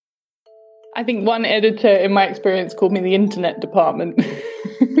I think one editor in my experience called me the internet department.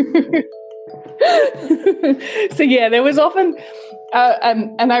 So yeah, there was often,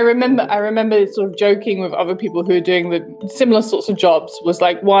 and I remember sort of joking with other people who are doing the similar sorts of jobs. Was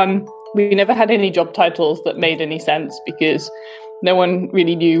like, one, we never had any job titles that made any sense because no one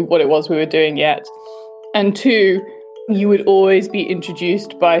really knew what it was we were doing yet. And two, you would always be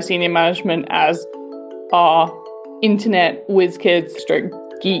introduced by senior management as our internet whiz kid stroke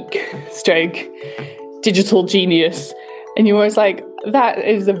geek stroke digital genius. And you're always like, that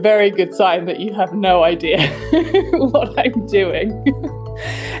is a very good sign that you have no idea what I'm doing.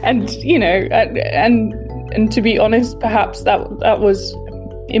 And, you know, and to be honest, perhaps that was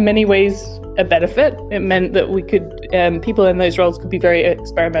in many ways a benefit. It meant that we could, people in those roles could be very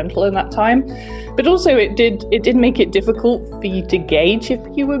experimental in that time. But also it did make it difficult for you to gauge if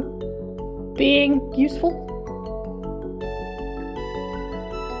you were being useful.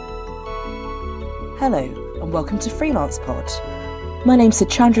 Hello, and welcome to Freelance Pod. My name's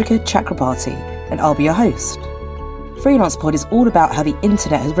Chandrika Chakrabarti, and I'll be your host. Freelance Pod is all about how the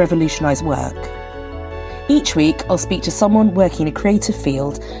internet has revolutionised work. Each week, I'll speak to someone working in a creative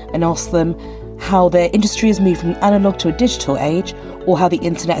field and ask them how their industry has moved from analogue to a digital age, or how the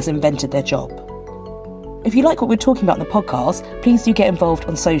internet has invented their job. If you like what we're talking about in the podcast, please do get involved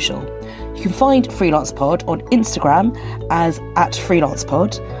on social. You can find Freelance Pod on Instagram as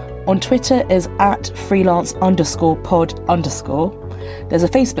 @freelancepod, on Twitter as @freelance_pod_. There's a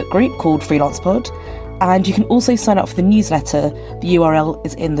Facebook group called Freelance Pod, and you can also sign up for the newsletter. The URL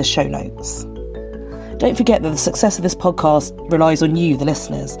is in the show notes. Don't forget that the success of this podcast relies on you, the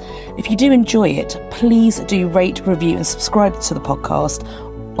listeners. If you do enjoy it, please do rate, review and subscribe to the podcast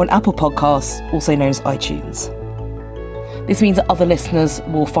on Apple Podcasts, also known as iTunes. This means that other listeners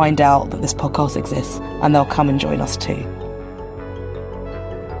will find out that this podcast exists and they'll come and join us too.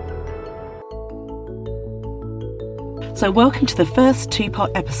 So welcome to the first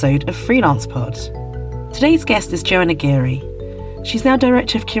two-part episode of Freelance Pod. Today's guest is Joanna Geary. She's now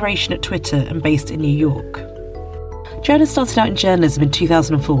Director of Curation at Twitter and based in New York. Joanna started out in journalism in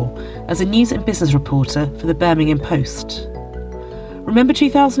 2004 as a news and business reporter for the Birmingham Post. Remember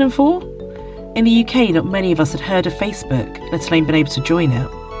 2004? In the UK, not many of us had heard of Facebook, let alone been able to join it.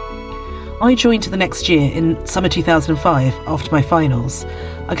 I joined the next year in summer 2005 after my finals.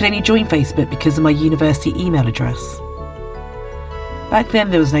 I could only join Facebook because of my university email address. Back then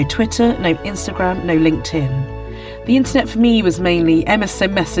there was no Twitter, no Instagram, no LinkedIn. The internet for me was mainly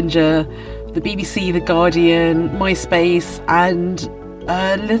MSN Messenger, the BBC, The Guardian, MySpace, and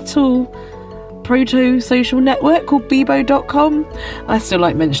a little proto-social network called Bebo.com. I still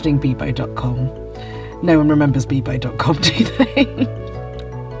like mentioning Bebo.com. No one remembers Bebo.com, do they?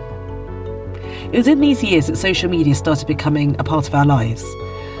 It was in these years that social media started becoming a part of our lives.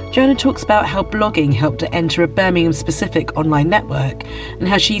 Joanna talks about how blogging helped her enter a Birmingham-specific online network and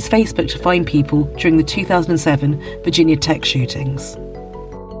how she used Facebook to find people during the 2007 Virginia Tech shootings.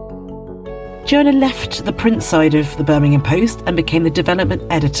 Joanna left the print side of the Birmingham Post and became the development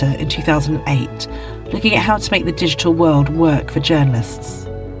editor in 2008, looking at how to make the digital world work for journalists.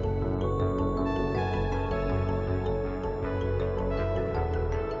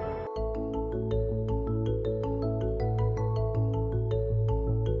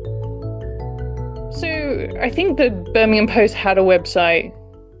 So I think the Birmingham Post had a website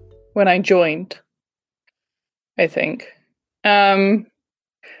when I joined, I think. It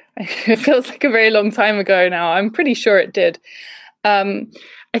feels like a very long time ago now. I'm pretty sure it did. I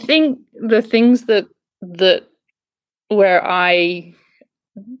think the things that where I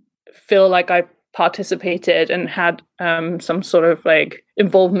feel like I participated and had some sort of like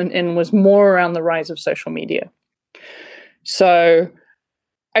involvement in was more around the rise of social media. So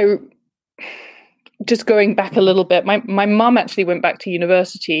just going back a little bit, my mum actually went back to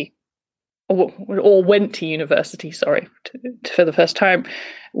university, or went to university, for the first time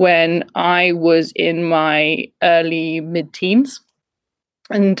when I was in my early mid-teens.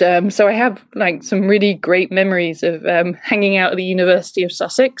 And so I have like some really great memories of hanging out at the University of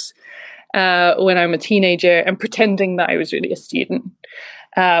Sussex when I'm a teenager and pretending that I was really a student,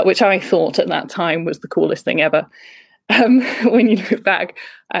 which I thought at that time was the coolest thing ever. When you look back,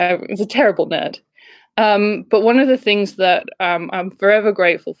 I was a terrible nerd. But one of the things that I'm forever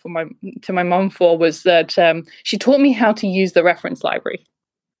grateful to my mum for was that she taught me how to use the reference library.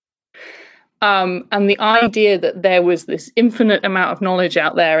 And the idea that there was this infinite amount of knowledge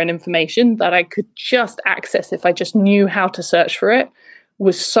out there and information that I could just access if I just knew how to search for it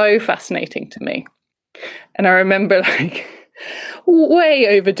was so fascinating to me. And I remember like way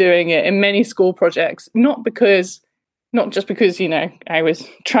overdoing it in many school projects, not because not just because, I was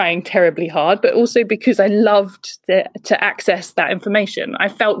trying terribly hard, but also because I loved to access that information. I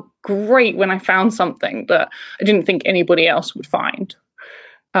felt great when I found something that I didn't think anybody else would find,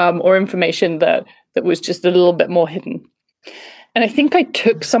 or information that was just a little bit more hidden. And I think I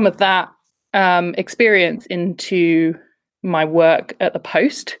took some of that experience into my work at the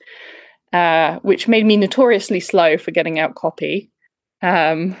Post, which made me notoriously slow for getting out copy.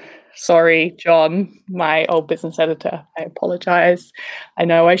 Sorry, John, my old business editor. I apologize. I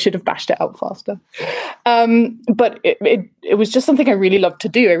know I should have bashed it out faster. But it was just something I really loved to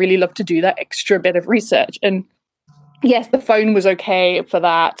do. I really loved to do that extra bit of research. And yes, the phone was okay for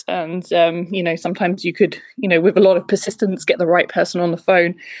that. And, sometimes you could, with a lot of persistence, get the right person on the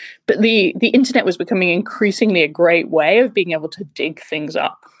phone. But the internet was becoming increasingly a great way of being able to dig things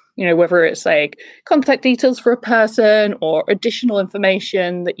up. Whether it's like contact details for a person or additional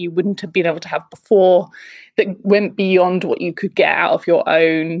information that you wouldn't have been able to have before that went beyond what you could get out of your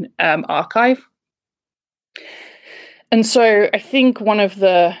own archive. And so I think one of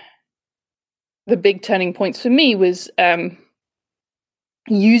the big turning points for me was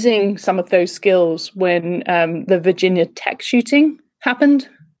using some of those skills when the Virginia Tech shooting happened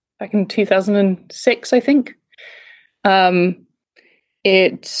back in 2006, I think.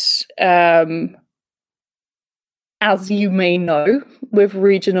 It's, as you may know, with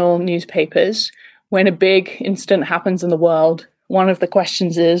regional newspapers, when a big incident happens in the world, one of the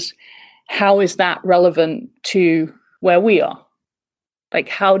questions is, how is that relevant to where we are? Like,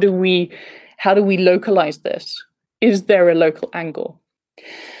 how do we localize this? Is there a local angle?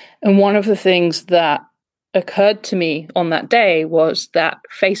 And one of the things that occurred to me on that day was that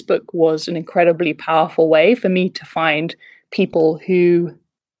Facebook was an incredibly powerful way for me to find people who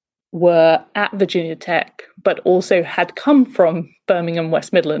were at Virginia Tech, but also had come from Birmingham,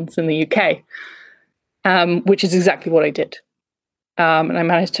 West Midlands in the UK, which is exactly what I did. And I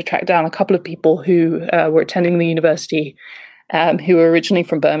managed to track down a couple of people who were attending the university, who were originally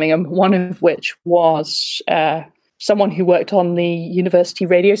from Birmingham, one of which was someone who worked on the university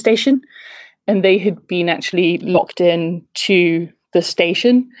radio station. And they had been actually locked in to the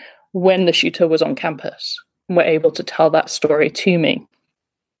station when the shooter was on campus. Were able to tell that story to me.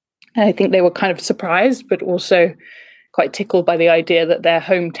 And I think they were kind of surprised, but also quite tickled by the idea that their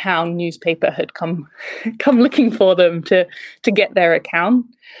hometown newspaper had come looking for them to get their account.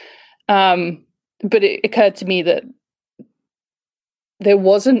 But it occurred to me that there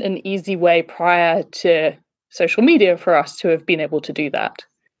wasn't an easy way prior to social media for us to have been able to do that.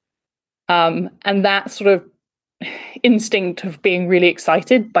 And that sort of instinct of being really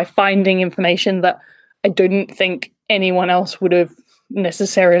excited by finding information that I don't think anyone else would have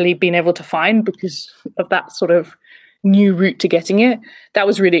necessarily been able to find because of that sort of new route to getting it. That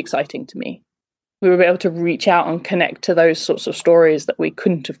was really exciting to me. We were able to reach out and connect to those sorts of stories that we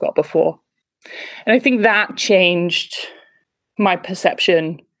couldn't have got before. And I think that changed my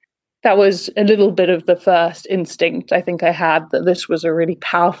perception. That was a little bit of the first instinct I think I had that this was a really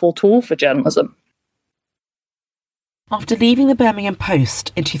powerful tool for journalism. After leaving the Birmingham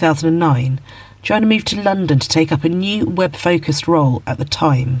Post in 2009, Joanna moved to London to take up a new web-focused role at the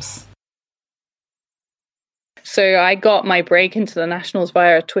Times. So I got my break into the Nationals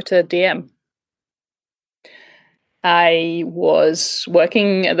via a Twitter DM. I was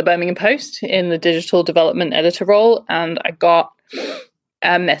working at the Birmingham Post in the digital development editor role, and I got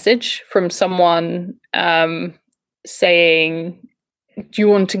a message from someone saying, "Do you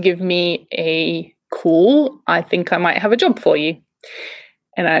want to give me a call? I think I might have a job for you."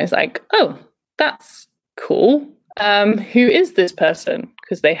 And I was like, "Oh, that's cool. Who is this person?"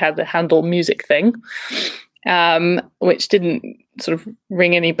 Because they had the handle music thing, which didn't sort of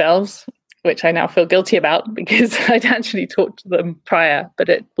ring any bells, which I now feel guilty about because I'd actually talked to them prior. But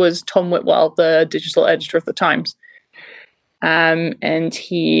it was Tom Whitwell, the digital editor of the Times. And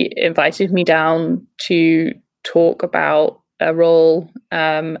he invited me down to talk about a role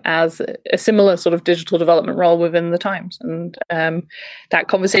as a similar sort of digital development role within the Times. And that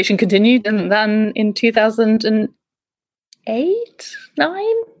conversation continued. And then in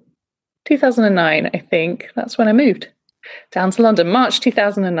 2009, I think, that's when I moved down to London, March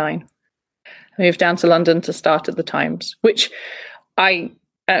 2009. I moved down to London to start at the Times, which I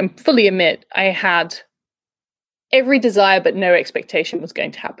fully admit I had every desire but no expectation was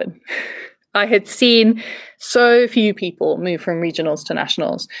going to happen. I had seen so few people move from regionals to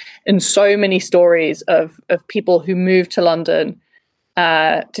nationals and so many stories of people who moved to London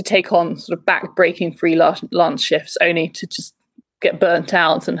to take on sort of back-breaking freelance shifts only to just get burnt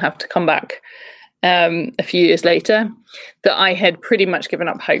out and have to come back a few years later, that I had pretty much given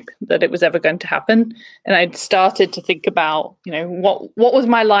up hope that it was ever going to happen. And I'd started to think about, what was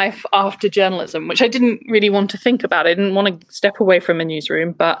my life after journalism, which I didn't really want to think about. I didn't want to step away from a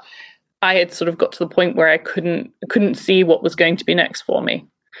newsroom, but I had sort of got to the point where I couldn't see what was going to be next for me.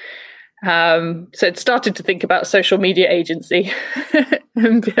 So I'd started to think about social media agency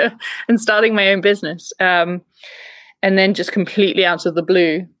and starting my own business. And then just completely out of the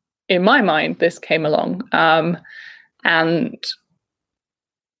blue, in my mind, this came along and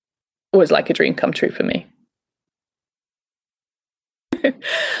was like a dream come true for me.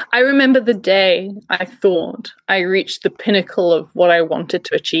 I remember the day I thought I reached the pinnacle of what I wanted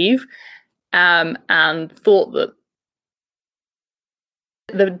to achieve, and thought that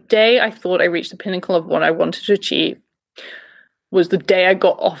the day I thought I reached the pinnacle of what I wanted to achieve was the day I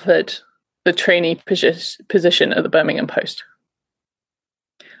got offered the trainee position at the Birmingham Post.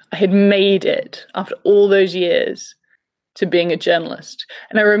 I had made it after all those years to being a journalist.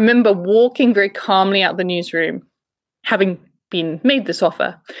 And I remember walking very calmly out the newsroom, having been made this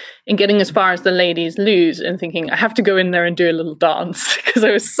offer, and getting as far as the ladies' loos and thinking, I have to go in there and do a little dance because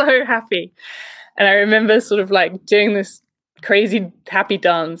I was so happy. And I remember sort of like doing this crazy happy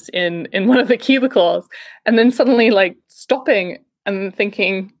dance in one of the cubicles, and then suddenly like stopping and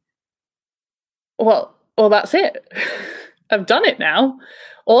thinking, well, that's it. I've done it now.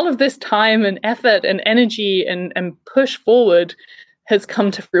 All of this time and effort and energy and push forward has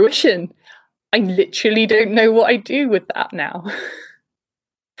come to fruition. I literally don't know what I do with that now.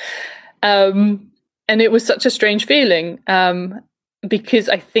 And it was such a strange feeling because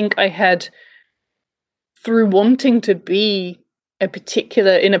I think I had, through wanting to be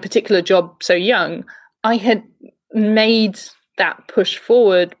in a particular job so young, I had made that push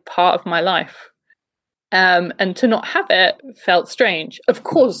forward part of my life. And to not have it felt strange. Of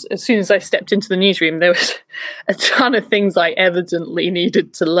course, as soon as I stepped into the newsroom, there was a ton of things I evidently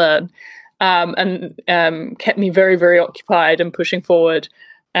needed to learn, and kept me very, very occupied and pushing forward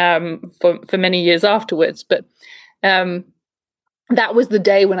for many years afterwards. But that was the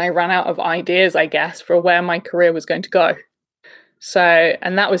day when I ran out of ideas, I guess, for where my career was going to go.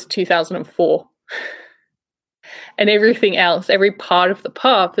 And that was 2004. And everything else, every part of the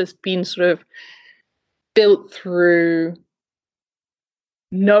path has been sort of built through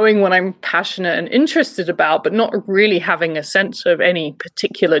knowing what I'm passionate and interested about, but not really having a sense of any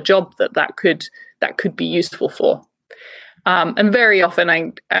particular job that could be useful for. And very often,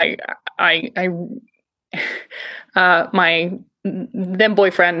 my then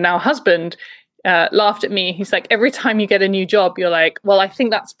boyfriend, now husband, laughed at me. He's like, every time you get a new job, you're like, well, I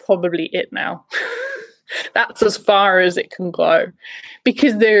think that's probably it now. That's as far as it can go,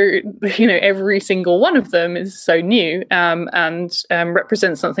 because every single one of them is so new and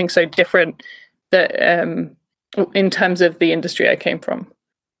represents something so different that in terms of the industry I came from.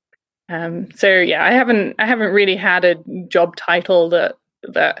 I haven't really had a job title that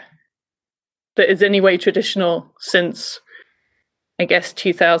is any way traditional since, I guess,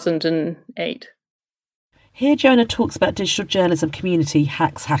 2008. Here, Joanna talks about digital journalism community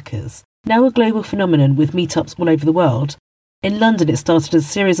Hacks Hackers. Now a global phenomenon with meetups all over the world. In London, it started as a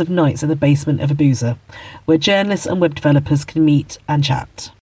series of nights in the basement of a boozer, where journalists and web developers can meet and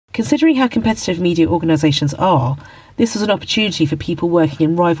chat. Considering how competitive media organisations are, this was an opportunity for people working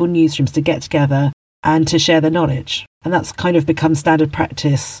in rival newsrooms to get together and to share their knowledge. And that's kind of become standard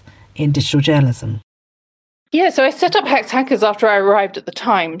practice in digital journalism. Yeah, so I set up Hacks Hackers after I arrived at the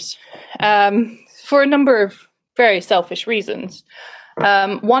Times for a number of very selfish reasons.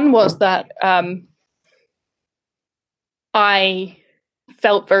 One was that I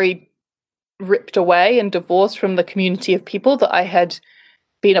felt very ripped away and divorced from the community of people that I had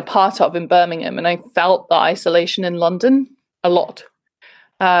been a part of in Birmingham. And I felt the isolation in London a lot.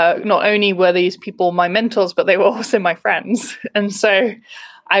 Not only were these people my mentors, but they were also my friends. And so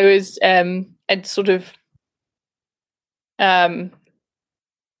I was, I'd sort of got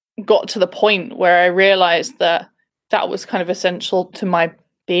to the point where I realized that was kind of essential to my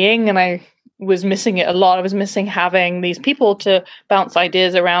being, and I was missing it a lot. I was missing having these people to bounce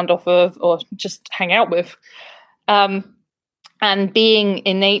ideas around off of or just hang out with. And being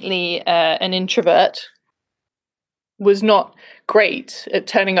innately an introvert was not great at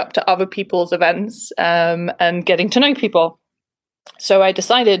turning up to other people's events and getting to know people. So I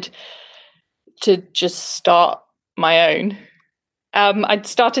decided to just start my own. I'd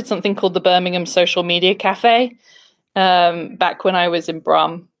started something called the Birmingham Social Media Cafe back when I was in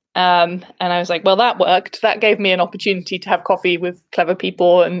Brum. And I was like, well, that worked. That gave me an opportunity to have coffee with clever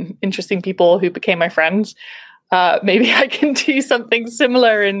people and interesting people who became my friends. maybe I can do something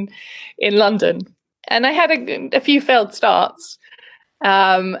similar in London. And I had a few failed starts.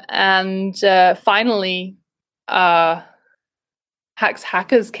 And finally, Hacks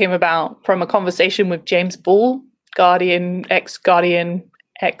Hackers came about from a conversation with James Ball, ex-Guardian,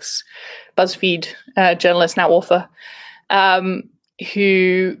 ex-BuzzFeed journalist, now author,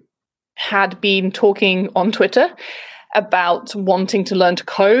 who had been talking on Twitter about wanting to learn to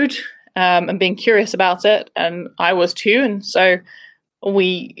code and being curious about it. And I was too. And so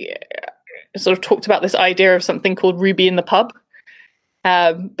we sort of talked about this idea of something called Ruby in the pub,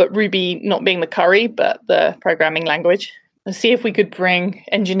 but Ruby not being the curry, but the programming language. And see if we could bring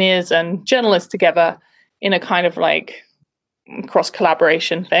engineers and journalists together in a kind of like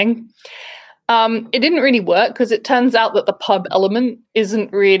cross-collaboration thing. It didn't really work because it turns out that the pub element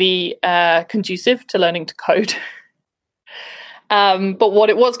isn't really conducive to learning to code. But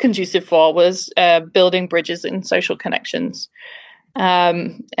what it was conducive for was building bridges and social connections. We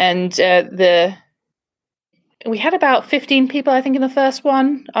had about 15 people, I think, in the first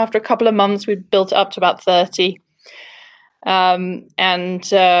one. After a couple of months, we built it up to about 30.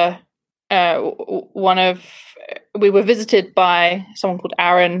 We were visited by someone called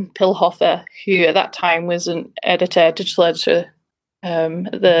Aaron Pilhofer, who at that time was an digital editor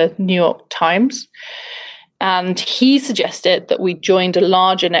at the New York Times. And he suggested that we joined a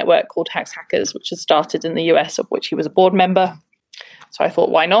larger network called Hacks Hackers, which had started in the US, of which he was a board member. So I thought,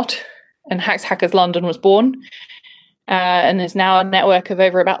 why not? And Hacks Hackers London was born. And is now a network of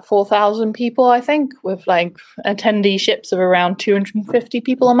over about 4,000 people, I think, with like attendee-ships of around 250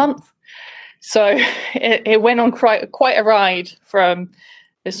 people a month. So it went on quite a ride from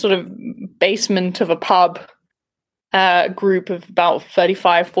this sort of basement of a pub group of about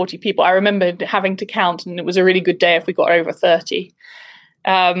 35, 40 people. I remember having to count, and it was a really good day if we got over 30,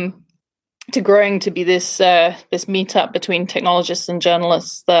 to growing to be this meetup between technologists and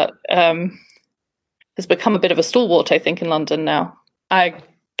journalists that has become a bit of a stalwart, I think, in London now. I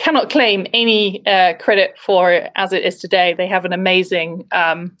cannot claim any credit for it as it is today. They have an amazing...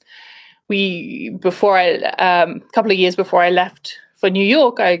 a couple of years before I left for New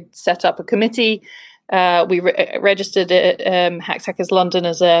York, I set up a committee. We registered Hacks Hackers London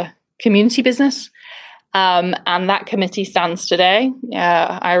as a community business. And that committee stands today.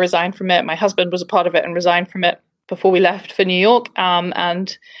 I resigned from it. My husband was a part of it and resigned from it before we left for New York.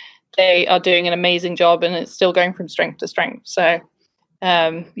 And they are doing an amazing job, and it's still going from strength to strength. So,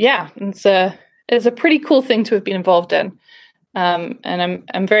 it's a pretty cool thing to have been involved in. And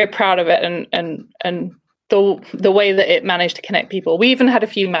I'm very proud of it, and the way that it managed to connect people. We even had a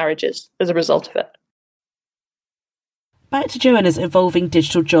few marriages as a result of it. Back to Joanna's evolving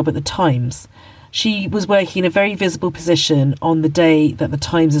digital job at the Times. She was working in a very visible position on the day that the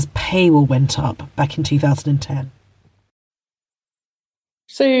Times' paywall went up back in 2010.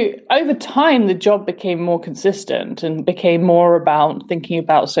 So over time, the job became more consistent and became more about thinking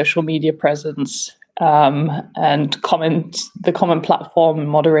about social media presence and the common platform,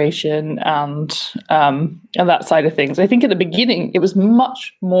 moderation, and that side of things. I think at the beginning, it was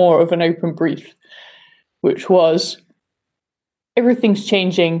much more of an open brief, which was everything's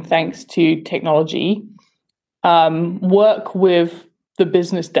changing thanks to technology. Work with the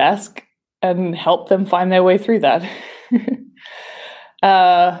business desk and help them find their way through that.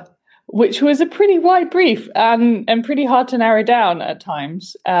 Which was a pretty wide brief and pretty hard to narrow down at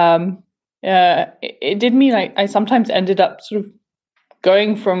times. It did mean I sometimes ended up sort of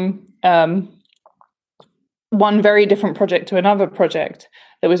going from one very different project to another project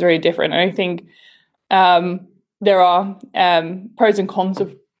that was very different. And I think there are pros and cons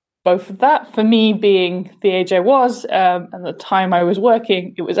of both of that. For me, being the age I was and the time I was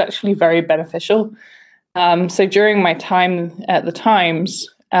working, it was actually very beneficial. So during my time at the Times,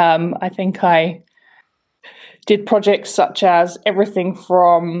 I think I did projects such as everything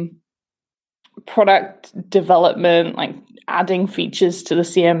from product development, like adding features to the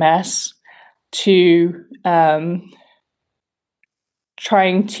CMS, to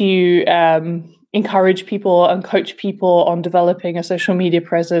trying to encourage people and coach people on developing a social media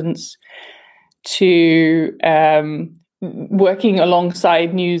presence, to working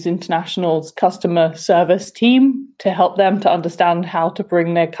alongside News International's customer service team to help them to understand how to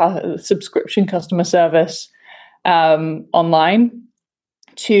bring their subscription customer service online,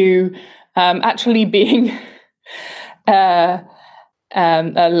 to actually being a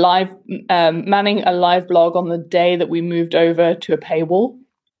live manning a live blog on the day that we moved over to a paywall,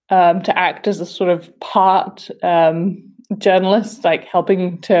 to act as a sort of part journalist, like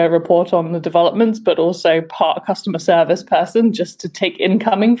helping to report on the developments, but also part customer service person, just to take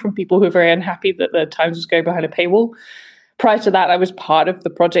incoming from people who are very unhappy that the Times was going behind a paywall. Prior to that, I was part of the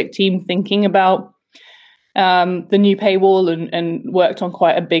project team thinking about the new paywall and worked on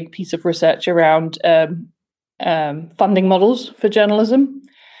quite a big piece of research around funding models for journalism.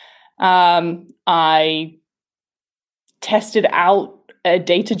 I tested out a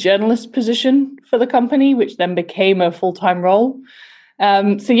data journalist position for the company, which then became a full-time role.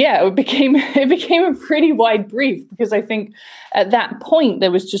 It became a pretty wide brief, because I think at that point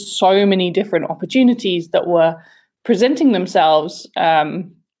there was just so many different opportunities that were presenting themselves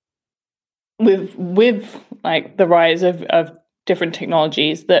with like the rise of different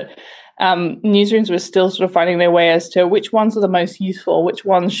technologies, that newsrooms were still sort of finding their way as to which ones are the most useful, which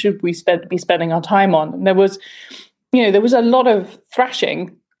ones should we be spending our time on. And there was a lot of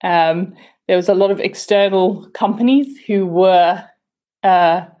thrashing. There was a lot of external companies who were,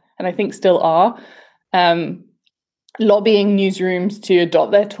 and I think still are, lobbying newsrooms to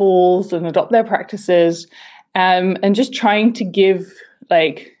adopt their tools and adopt their practices, and just trying to give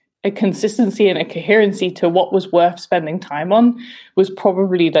like a consistency and a coherency to what was worth spending time on was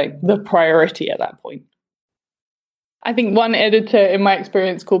probably like the priority at that point. I think one editor in my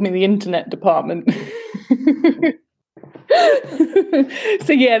experience called me the internet department.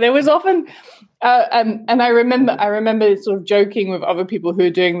 There was often, and I remember sort of joking with other people who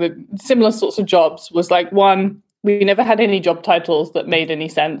are doing the similar sorts of jobs, was like, one, we never had any job titles that made any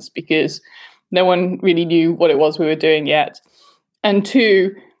sense because no one really knew what it was we were doing yet. And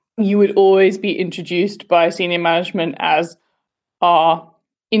two, you would always be introduced by senior management as our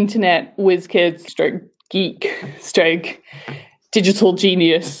internet whiz kid stroke geek stroke digital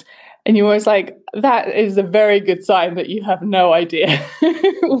genius. And you're always like, that is a very good sign that you have no idea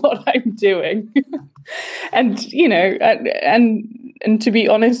what I'm doing. And, and to be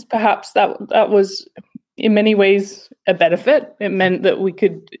honest, perhaps that was in many ways a benefit. It meant that we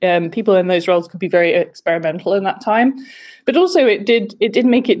could, people in those roles could be very experimental in that time. But also it did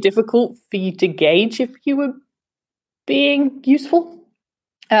make it difficult for you to gauge if you were being useful.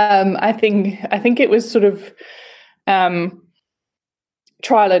 I think it was sort of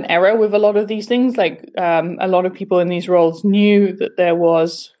trial and error with a lot of these things. Like a lot of people in these roles knew that there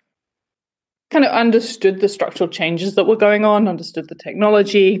was, kind of understood the structural changes that were going on, understood the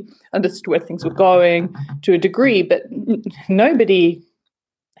technology, understood where things were going to a degree, but nobody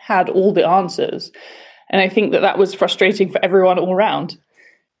had all the answers. And I think that was frustrating for everyone all around.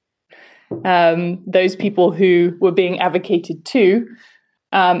 Those people who were being advocated to,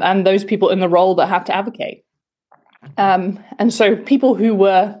 and those people in the role that have to advocate. And so people who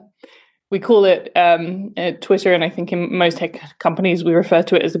were, we call it at Twitter, and I think in most tech companies, we refer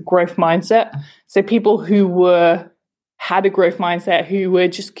to it as a growth mindset. So people who had a growth mindset, who were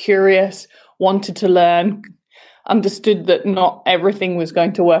just curious, wanted to learn, understood that not everything was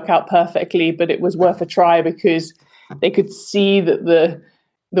going to work out perfectly, but it was worth a try because they could see that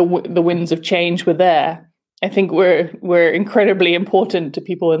the winds of change were there. I think we're incredibly important to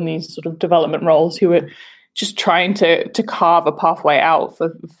people in these sort of development roles who are just trying to carve a pathway out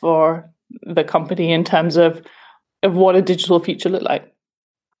for the company in terms of what a digital future looked like.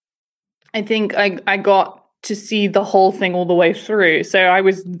 I think I got to see the whole thing all the way through. So I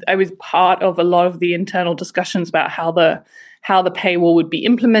was part of a lot of the internal discussions about how the paywall would be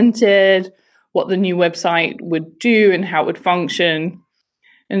implemented, what the new website would do, and how it would function.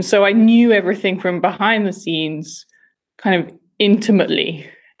 And so I knew everything from behind the scenes kind of intimately.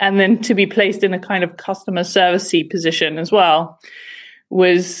 And then to be placed in a kind of customer servicey position as well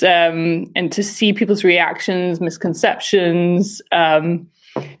was, and to see people's reactions, misconceptions,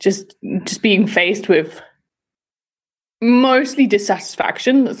 just being faced with mostly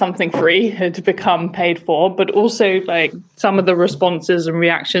dissatisfaction that something free had become paid for, but also like some of the responses and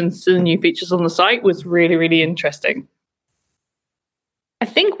reactions to the new features on the site was really, really interesting. I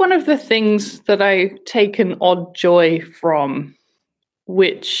think one of the things that I take an odd joy from,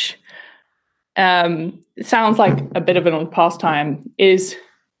 which sounds like a bit of an old pastime,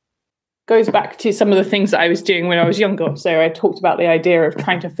 goes back to some of the ththings that I was doing when I was younger. So I talked about the idea of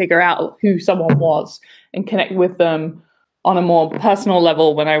trying to figure out who someone was and connect with them on a more personal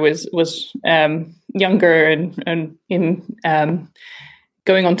level when I was younger and in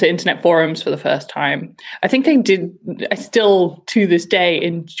going onto internet forums for the first time. I think I still to this day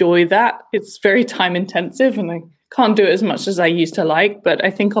enjoy that. It's very time intensive and I can't do it as much as I used to like, but I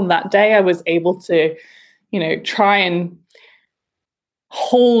think on that day I was able to, try and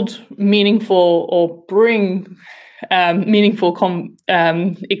hold meaningful or bring meaningful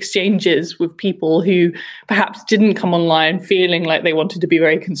exchanges with people who perhaps didn't come online feeling like they wanted to be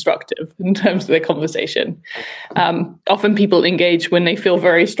very constructive in terms of their conversation. Often people engage when they feel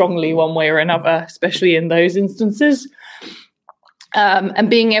very strongly one way or another, especially in those instances. And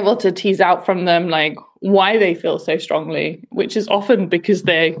being able to tease out from them like why they feel so strongly, which is often because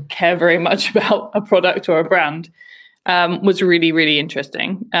they care very much about a product or a brand, was really, really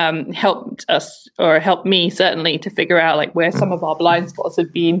interesting. Helped me certainly to figure out like where some of our blind spots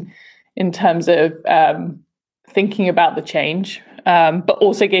had been in terms of thinking about the change, but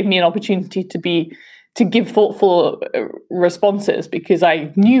also gave me an opportunity to give thoughtful responses because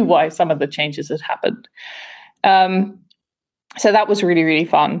I knew why some of the changes had happened. So that was really, really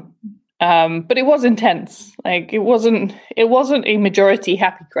fun. But it was intense. Like it wasn't a majority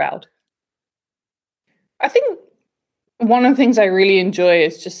happy crowd. I think one of the things I really enjoy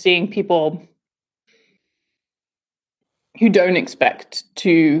is just seeing people who don't expect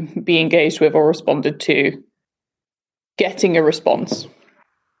to be engaged with or responded to getting a response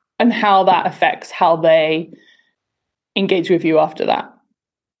and how that affects how they engage with you after that.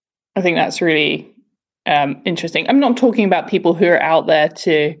 I think that's really interesting. I'm not talking about people who are out there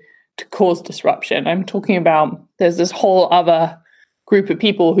to cause disruption. I'm talking about there's this whole other group of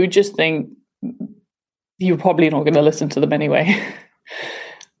people who just think you're probably not going to listen to them anyway,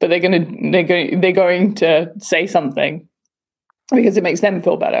 but they're going to say something because it makes them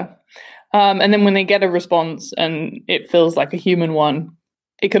feel better. And then when they get a response and it feels like a human one,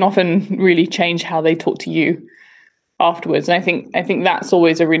 it can often really change how they talk to you afterwards. And I think that's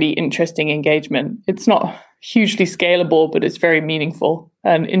always a really interesting engagement. It's not hugely scalable, but it's very meaningful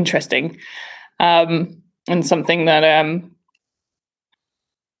and interesting, and something that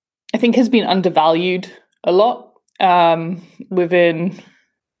I think has been undervalued a lot within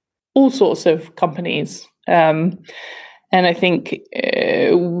all sorts of companies. And I think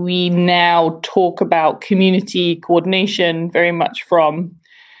we now talk about community coordination very much from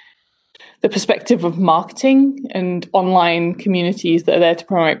the perspective of marketing and online communities that are there to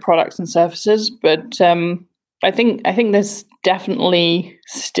promote products and services. But I think there's definitely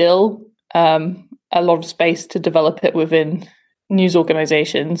still a lot of space to develop it within news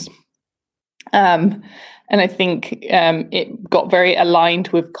organizations. And I think it got very aligned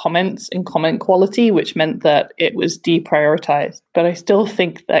with comments and comment quality, which meant that it was deprioritized. But I still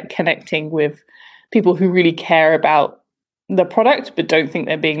think that connecting with people who really care about the product but don't think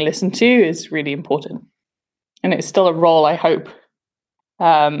they're being listened to is really important. And it's still a role I hope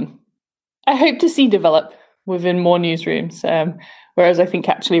to see develop within more newsrooms. Whereas I think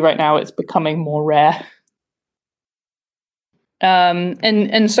actually right now it's becoming more rare.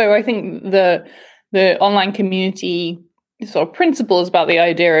 And so I think the online community sort of principles about the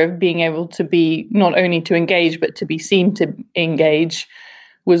idea of being able to be not only to engage but to be seen to engage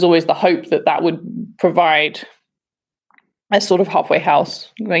was always the hope that would provide a sort of halfway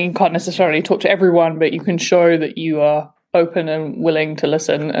house. Like you can't necessarily talk to everyone, but you can show that you are open and willing to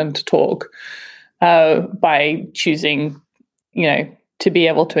listen and to talk by choosing, to be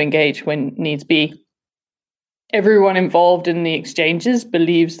able to engage when needs be. Everyone involved in the exchanges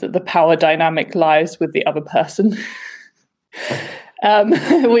believes that the power dynamic lies with the other person,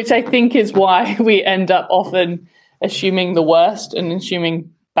 which I think is why we end up often assuming the worst and assuming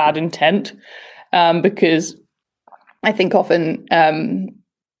bad intent, because I think often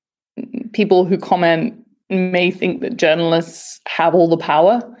people who comment may think that journalists have all the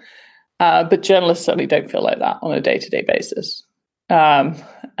power, but journalists certainly don't feel like that on a day-to-day basis.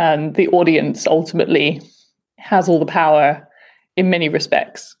 And the audience ultimately has all the power in many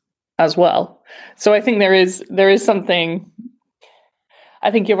respects as well. So I think there is something, I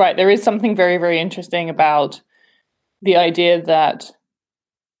think you're right, there is something very, very interesting about the idea that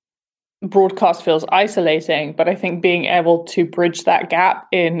broadcast feels isolating, but I think being able to bridge that gap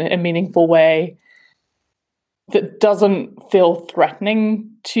in a meaningful way that doesn't feel threatening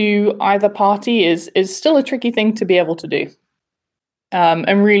to either party is still a tricky thing to be able to do.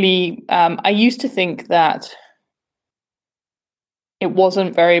 And really, I used to think that it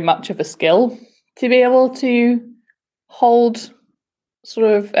wasn't very much of a skill to be able to hold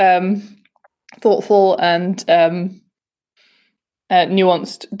sort of thoughtful and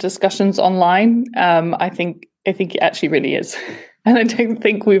nuanced discussions online. I think it actually really is. And I don't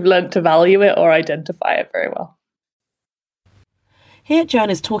think we've learned to value it or identify it very well. Here, Joanne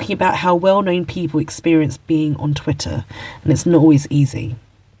is talking about how well-known people experience being on Twitter, and it's not always easy.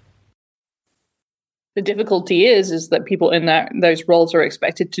 The difficulty is that people in those roles are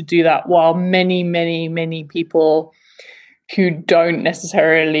expected to do that while many, many, many people who don't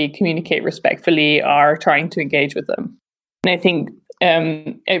necessarily communicate respectfully are trying to engage with them. And I think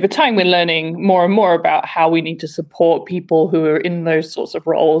over time, we're learning more and more about how we need to support people who are in those sorts of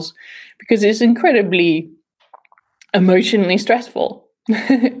roles, because it's incredibly emotionally stressful,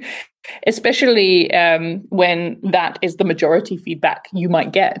 especially when that is the majority feedback you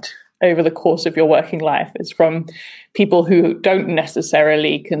might get over the course of your working life. It's from people who don't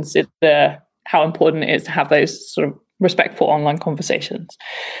necessarily consider how important it is to have those sort of respectful online conversations.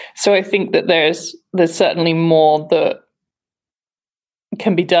 So I think that there's certainly more that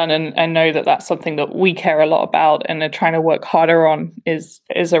can be done, and I know that that's something that we care a lot about and are trying to work harder on is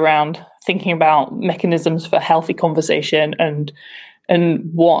around thinking about mechanisms for healthy conversation and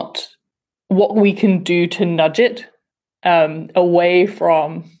what we can do to nudge it away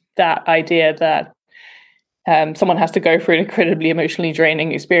from that idea that someone has to go through an incredibly emotionally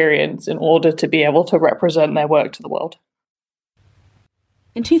draining experience in order to be able to represent their work to the world.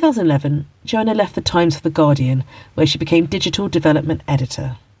 In 2011, Joanna left the Times for The Guardian, where she became digital development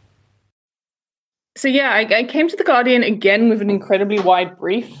editor. So yeah, I came to The Guardian again with an incredibly wide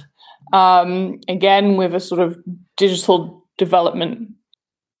brief, again with a sort of digital development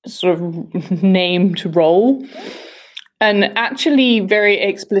sort of named role, and actually very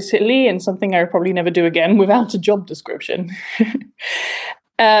explicitly, and something I would probably never do again, without a job description.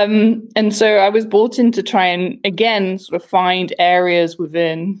 And so I was brought in to try and, again, sort of find areas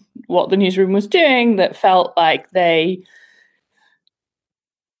within what the newsroom was doing that felt like they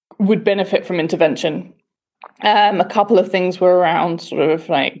would benefit from intervention. A couple of things were around sort of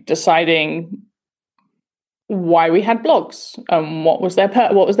like deciding why we had blogs, what was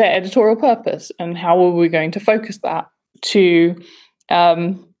their editorial purpose, and how were we going to focus that to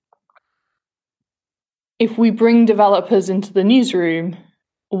if we bring developers into the newsroom,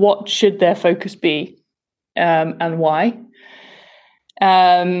 what should their focus be, and why?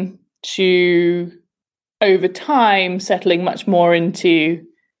 To, over time, settling much more into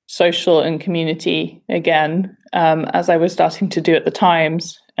social and community again, as I was starting to do at the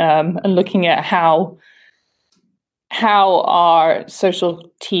Times, and looking at how our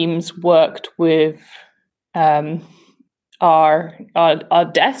social teams worked with our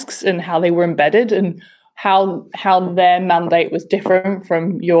desks and how they were embedded, and how their mandate was different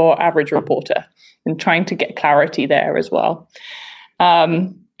from your average reporter, and trying to get clarity there as well.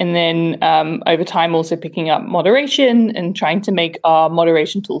 And then over time, also picking up moderation and trying to make our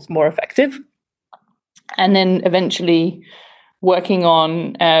moderation tools more effective. And then eventually working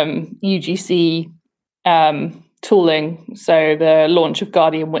on UGC tooling, so the launch of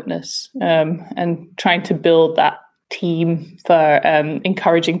Guardian Witness, and trying to build that team for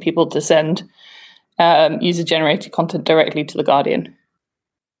encouraging people to send user-generated content directly to The Guardian.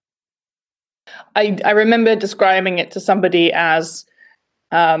 I remember describing it to somebody as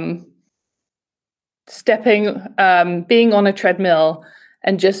being on a treadmill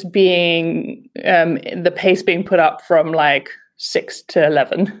and just being the pace being put up from like 6 to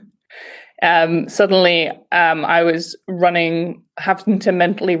 11. Suddenly, I was having to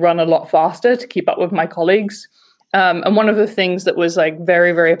mentally run a lot faster to keep up with my colleagues. And one of the things that was like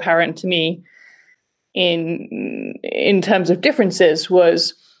very, very apparent to me in terms of differences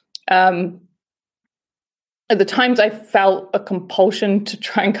was at the times I felt a compulsion to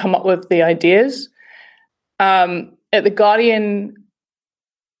try and come up with the ideas. At The Guardian,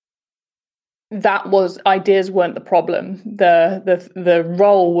 ideas weren't the problem. The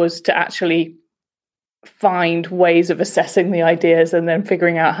role was to actually find ways of assessing the ideas and then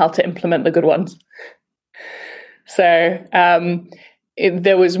figuring out how to implement the good ones. So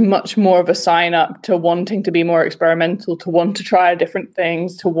there was much more of a sign up to wanting to be more experimental, to want to try different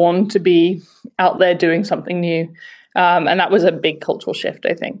things, to want to be out there doing something new. And that was a big cultural shift,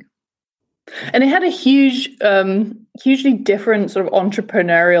 I think. And it had a hugely different sort of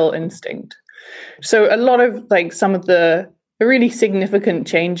entrepreneurial instinct. So a lot of like some of the really significant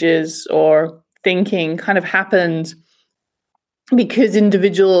changes or thinking kind of happened because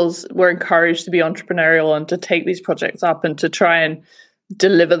individuals were encouraged to be entrepreneurial and to take these projects up and to try and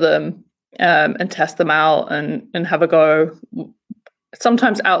deliver them and test them out and have a go,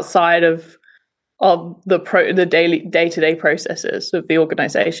 sometimes outside of the daily day-to-day processes of the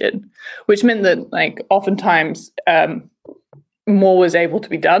organization, which meant that like oftentimes more was able to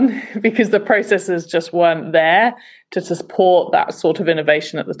be done because the processes just weren't there to support that sort of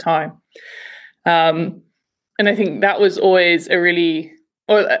innovation at the time. And I think that was always it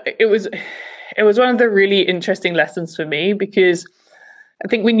was one of the really interesting lessons for me, because I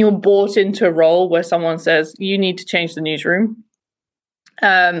think when you're brought into a role where someone says, you need to change the newsroom,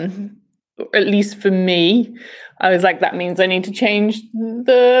 at least for me, I was like, that means I need to change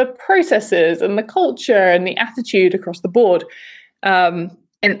the processes and the culture and the attitude across the board. And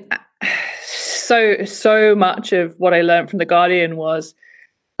so much of what I learned from The Guardian was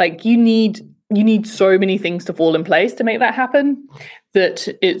like, you need so many things to fall in place to make that happen, that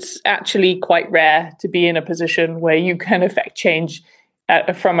it's actually quite rare to be in a position where you can affect change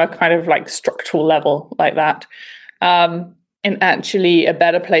from a kind of like structural level like that. And actually a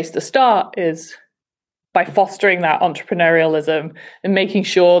better place to start is by fostering that entrepreneurialism and making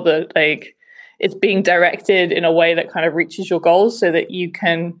sure that like it's being directed in a way that kind of reaches your goals, so that you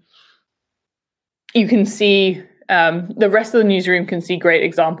can see the rest of the newsroom can see great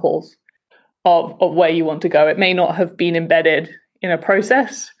examples of where you want to go. It may not have been embedded in a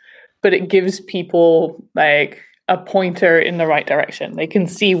process, but it gives people like a pointer in the right direction. They can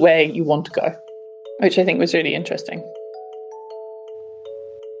see where you want to go, which I think was really interesting.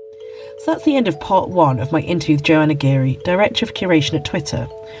 So that's the end of part 1 of my interview with Joanna Geary, Director of Curation at Twitter.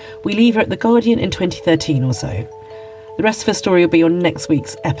 We leave her at The Guardian in 2013 or so. The rest of her story will be on next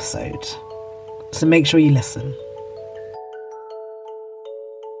week's episode, so make sure you listen.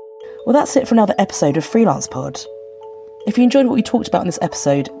 Well, that's it for another episode of Freelance Pod. If you enjoyed what we talked about in this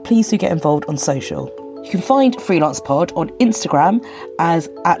episode, please do get involved on social. You can find Freelance Pod on Instagram as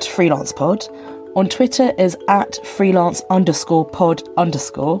 @freelancepod, on Twitter as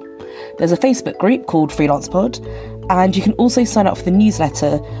 @freelance_pod_. There's a Facebook group called Freelance Pod, and you can also sign up for the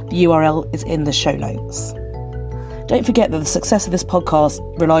newsletter. The URL is in the show notes. Don't forget that the success of this podcast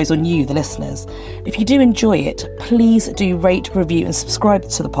relies on you, the listeners. If you do enjoy it, please do rate, review and subscribe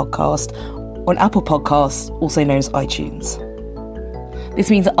to the podcast on Apple Podcasts, also known as iTunes. This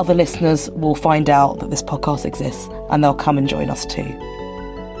means that other listeners will find out that this podcast exists and they'll come and join us too.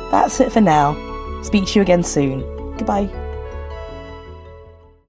 That's it for now. Speak to you again soon. Goodbye.